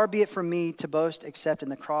 But far be it from me to boast except in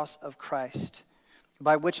the cross of Christ,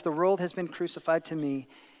 by which the world has been crucified to me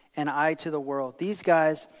and I to the world. These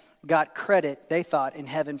guys got credit, they thought, in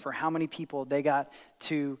heaven for how many people they got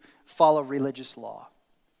to follow religious law.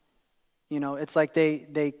 You know, it's like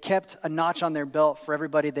they kept a notch on their belt for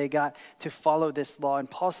everybody they got to follow this law. And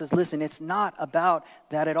Paul says, listen, it's not about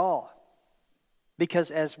that at all. Because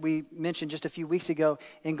as we mentioned just a few weeks ago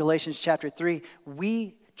in Galatians chapter 3,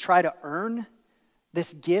 we try to earn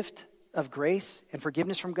this gift of grace and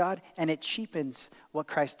forgiveness from God, and it cheapens what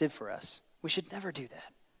Christ did for us. We should never do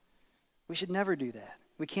that. We should never do that.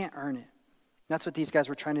 We can't earn it. That's what these guys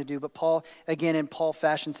were trying to do. But Paul, again, in Paul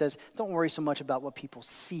fashion, says, don't worry so much about what people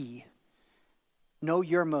see. Know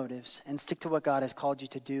your motives and stick to what God has called you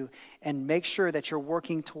to do, and make sure that you're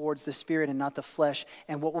working towards the Spirit and not the flesh,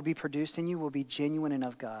 and what will be produced in you will be genuine and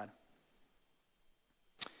of God.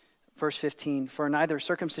 Verse 15, for neither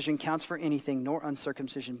circumcision counts for anything nor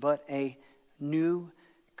uncircumcision, but a new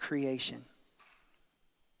creation.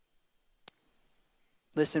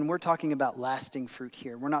 Listen, we're talking about lasting fruit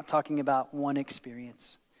here. We're not talking about one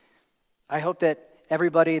experience. I hope that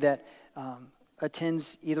everybody that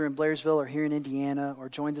attends either in Blairsville or here in Indiana or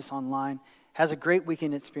joins us online has a great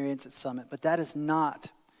weekend experience at Summit, but that is not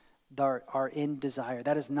our end desire.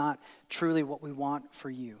 That is not truly what we want for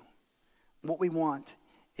you. What we want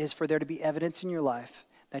is for there to be evidence in your life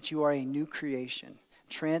that you are a new creation,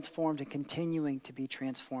 transformed and continuing to be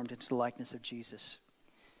transformed into the likeness of Jesus.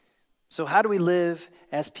 So how do we live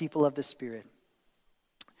as people of the Spirit?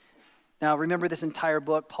 Now, remember this entire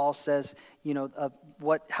book, Paul says,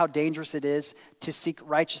 how dangerous it is to seek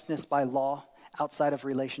righteousness by law outside of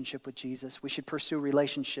relationship with Jesus. We should pursue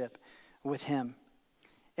relationship with him.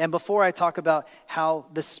 And before I talk about how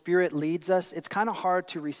the Spirit leads us, it's kind of hard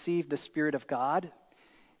to receive the Spirit of God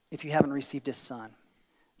if you haven't received his Son.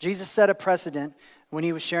 Jesus set a precedent when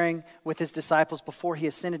he was sharing with his disciples before he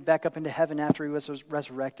ascended back up into heaven after he was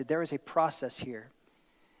resurrected. There is a process here.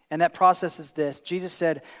 And that process is this. Jesus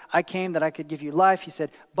said, I came that I could give you life. He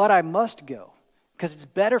said, but I must go because it's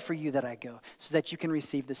better for you that I go so that you can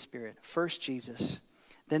receive the Spirit. First Jesus,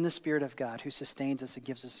 then the Spirit of God who sustains us and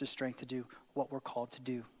gives us the strength to do what we're called to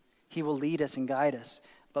do. He will lead us and guide us.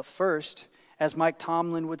 But first, as Mike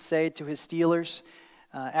Tomlin would say to his Steelers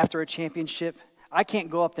after a championship, I can't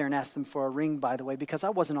go up there and ask them for a ring, by the way, because I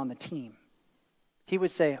wasn't on the team. He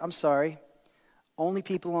would say, I'm sorry, only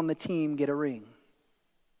people on the team get a ring.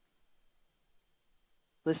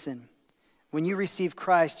 Listen, when you receive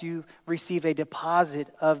Christ, you receive a deposit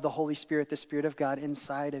of the Holy Spirit, the Spirit of God,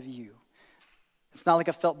 inside of you. It's not like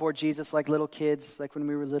a felt board Jesus, like little kids, like when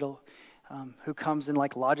we were little, who comes and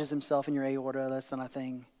like lodges himself in your aorta. That's not a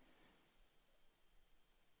thing.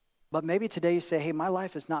 But maybe today you say, hey, my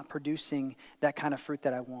life is not producing that kind of fruit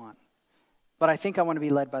that I want. But I think I want to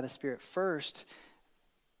be led by the Spirit. First,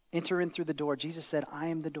 enter in through the door. Jesus said, I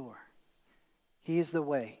am the door. He is the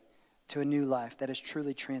way to a new life that is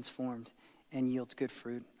truly transformed and yields good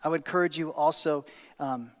fruit. I would encourage you also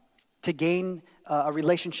to gain a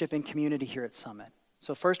relationship in community here at Summit.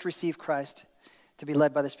 So first receive Christ to be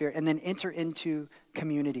led by the Spirit, and then enter into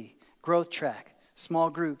community, growth track, small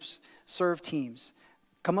groups, serve teams.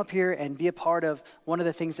 Come up here and be a part of one of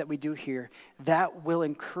the things that we do here. That will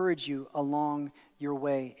encourage you along your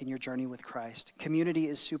way in your journey with Christ. Community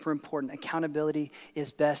is super important. Accountability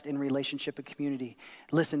is best in relationship and community.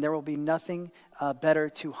 Listen, there will be nothing better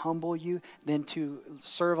to humble you than to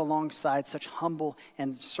serve alongside such humble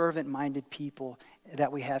and servant-minded people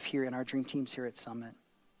that we have here in our dream teams here at Summit.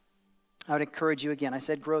 I would encourage you again. I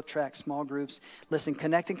said growth track, small groups. Listen,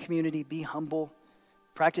 connect in community, be humble,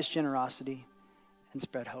 practice generosity, and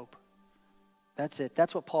spread hope. That's it.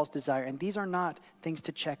 That's what Paul's desire. And these are not things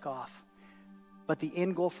to check off. But the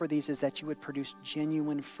end goal for these is that you would produce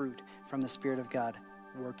genuine fruit from the Spirit of God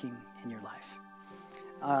working in your life.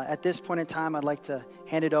 At this point in time, I'd like to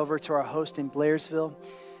hand it over to our host in Blairsville.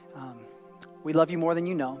 We love you more than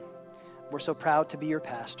you know. We're so proud to be your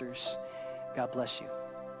pastors. God bless you.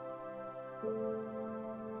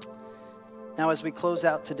 Now, as we close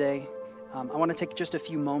out today, I want to take just a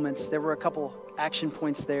few moments. There were a couple action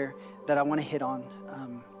points there that I want to hit on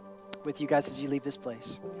with you guys as you leave this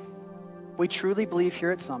place. We truly believe here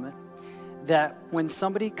at Summit that when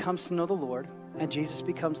somebody comes to know the Lord and Jesus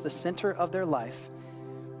becomes the center of their life,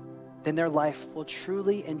 then their life will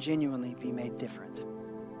truly and genuinely be made different.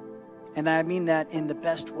 And I mean that in the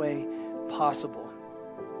best way possible.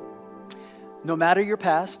 No matter your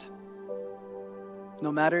past,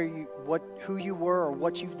 no matter who you were or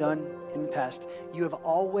what you've done in the past, you have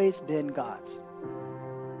always been God's,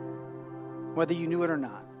 whether you knew it or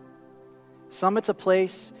not. Summit's a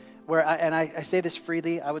place where, I say this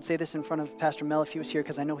freely, I would say this in front of Pastor Mel if he was here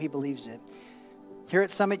because I know he believes it. Here at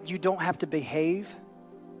Summit, you don't have to behave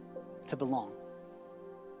to belong.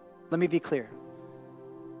 Let me be clear.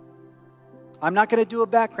 I'm not going to do a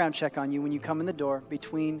background check on you when you come in the door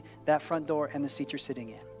between that front door and the seat you're sitting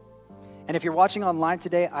in. And if you're watching online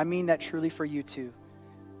today, I mean that truly for you too.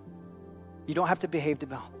 You don't have to behave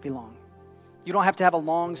to belong. You don't have to have a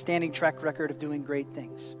long-standing track record of doing great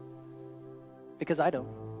things. Because I don't.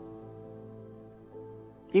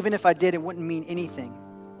 Even if I did, it wouldn't mean anything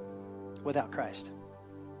without Christ.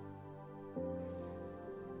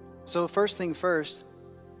 So first thing first,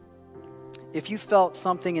 if you felt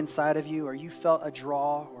something inside of you or you felt a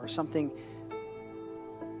draw or something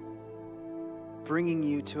bringing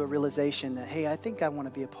you to a realization that, hey, I think I want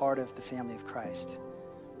to be a part of the family of Christ.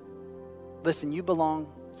 Listen, you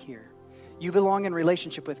belong here. You belong in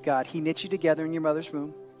relationship with God. He knit you together in your mother's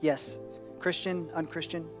womb. Yes, Christian,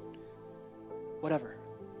 unchristian, whatever.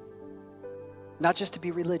 Not just to be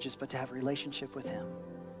religious, but to have a relationship with him.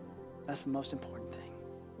 That's the most important thing.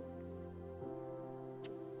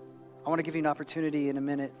 I want to give you an opportunity in a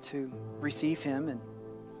minute to receive him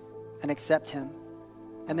and accept him.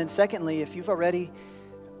 And then secondly, if you've already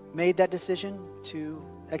made that decision to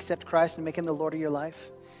accept Christ and make him the Lord of your life,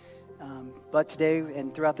 but today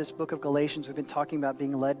and throughout this book of Galatians, we've been talking about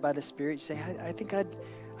being led by the Spirit. You say, I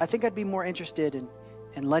think I'd be more interested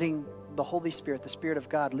in letting the Holy Spirit, the Spirit of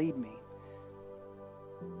God, lead me.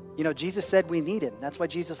 You know, Jesus said we need him. That's why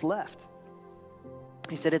Jesus left.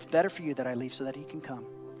 He said, it's better for you that I leave so that he can come.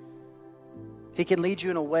 He can lead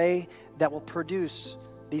you in a way that will produce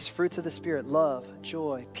these fruits of the Spirit: love,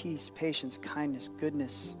 joy, peace, patience, kindness,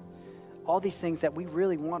 goodness. All these things that we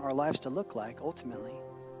really want our lives to look like ultimately.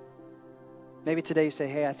 Maybe today you say,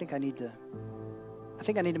 hey, I think I need to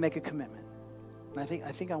make a commitment. And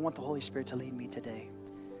I think I want the Holy Spirit to lead me today.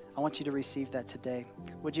 I want you to receive that today.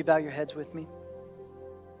 Would you bow your heads with me?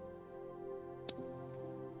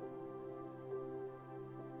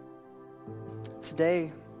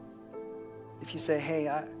 Today, if you say, hey,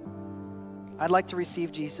 I'd like to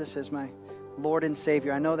receive Jesus as my Lord and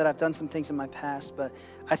Savior. I know that I've done some things in my past, but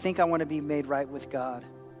I think I want to be made right with God.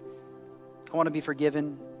 I want to be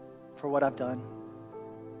forgiven for what I've done.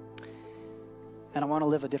 And I want to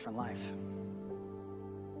live a different life.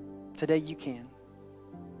 Today you can.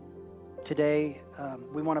 Today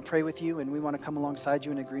we want to pray with you and we want to come alongside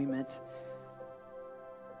you in agreement.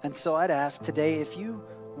 And so I'd ask today, if you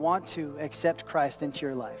want to accept Christ into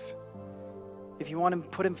your life, if you want to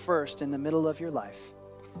put him first in the middle of your life,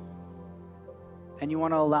 and you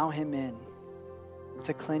want to allow him in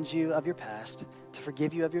to cleanse you of your past, to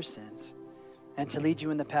forgive you of your sins, and to lead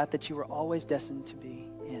you in the path that you were always destined to be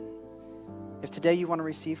in. If today you want to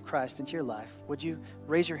receive Christ into your life, would you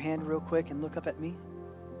raise your hand real quick and look up at me?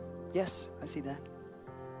 Yes, I see that.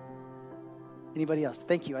 Anybody else?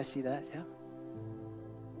 Thank you, I see that, yeah.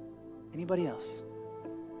 Anybody else?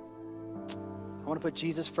 I want to put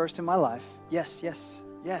Jesus first in my life. Yes, yes,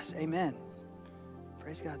 yes, amen.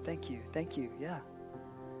 Praise God, thank you, yeah.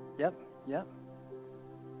 Yep. Yeah.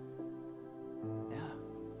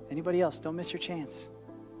 Anybody else? Don't miss your chance.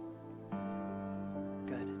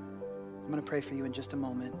 Good. I'm going to pray for you in just a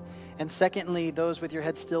moment. And secondly, those with your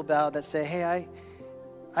head still bowed that say, hey,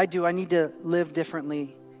 I need to live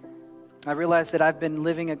differently. I realize that I've been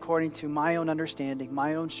living according to my own understanding,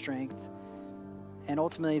 my own strength. And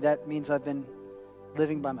ultimately that means I've been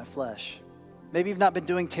living by my flesh. Maybe you've not been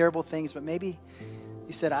doing terrible things, but maybe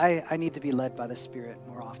you said, I need to be led by the Spirit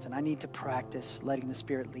more often. I need to practice letting the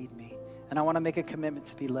Spirit lead me. And I want to make a commitment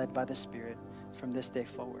to be led by the Spirit from this day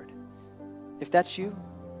forward. If that's you,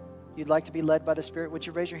 you'd like to be led by the Spirit, would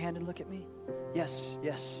you raise your hand and look at me? Yes,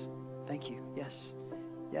 yes. Thank you. Yes,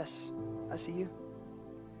 yes. I see you.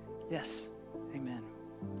 Yes. Amen.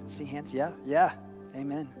 I see hands. Yeah.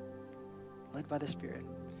 Amen. Led by the Spirit.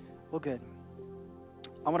 Well, good.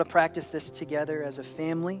 I want to practice this together as a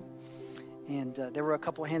family. And there were a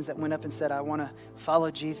couple of hands that went up and said, I want to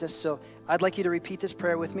follow Jesus. So I'd like you to repeat this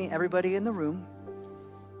prayer with me, everybody in the room.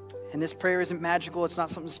 And this prayer isn't magical. It's not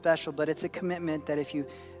something special, but it's a commitment that if you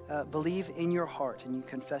believe in your heart and you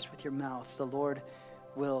confess with your mouth, the Lord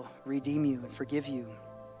will redeem you and forgive you.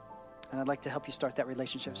 And I'd like to help you start that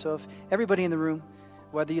relationship. So if everybody in the room,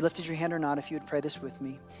 whether you lifted your hand or not, if you would pray this with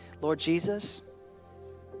me. Lord Jesus,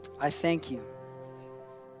 I thank you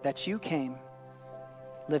that you came,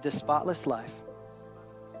 lived a spotless life,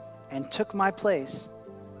 and took my place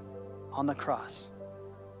on the cross.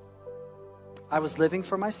 I was living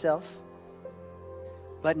for myself,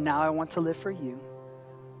 but now I want to live for you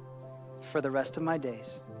for the rest of my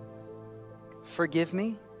days. Forgive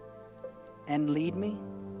me and lead me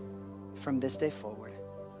from this day forward.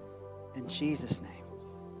 In Jesus' name,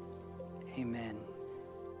 amen.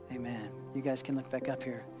 Amen. You guys can look back up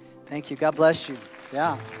here. Thank you. God bless you.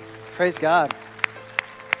 Yeah. Praise God.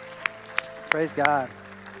 Praise God.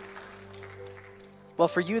 Well,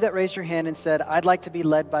 for you that raised your hand and said, I'd like to be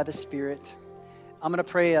led by the Spirit, I'm going to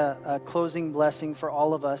pray a closing blessing for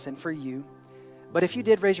all of us and for you. But if you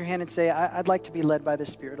did raise your hand and say, I'd like to be led by the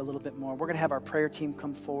Spirit a little bit more, we're going to have our prayer team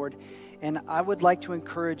come forward. And I would like to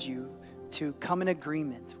encourage you to come in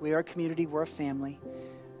agreement. We are a community. We're a family.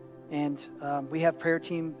 And we have prayer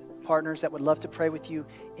team partners that would love to pray with you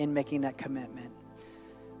in making that commitment.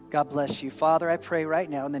 God bless you. Father, I pray right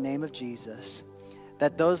now in the name of Jesus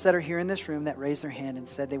that those that are here in this room that raised their hand and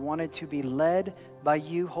said they wanted to be led by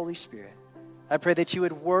you, Holy Spirit, I pray that you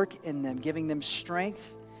would work in them, giving them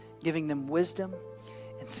strength, giving them wisdom,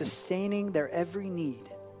 and sustaining their every need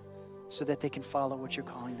so that they can follow what you're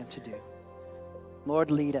calling them to do.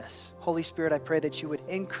 Lord, lead us. Holy Spirit, I pray that you would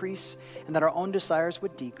increase and that our own desires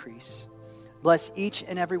would decrease. Bless each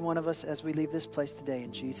and every one of us as we leave this place today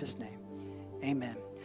in Jesus' name. Amen.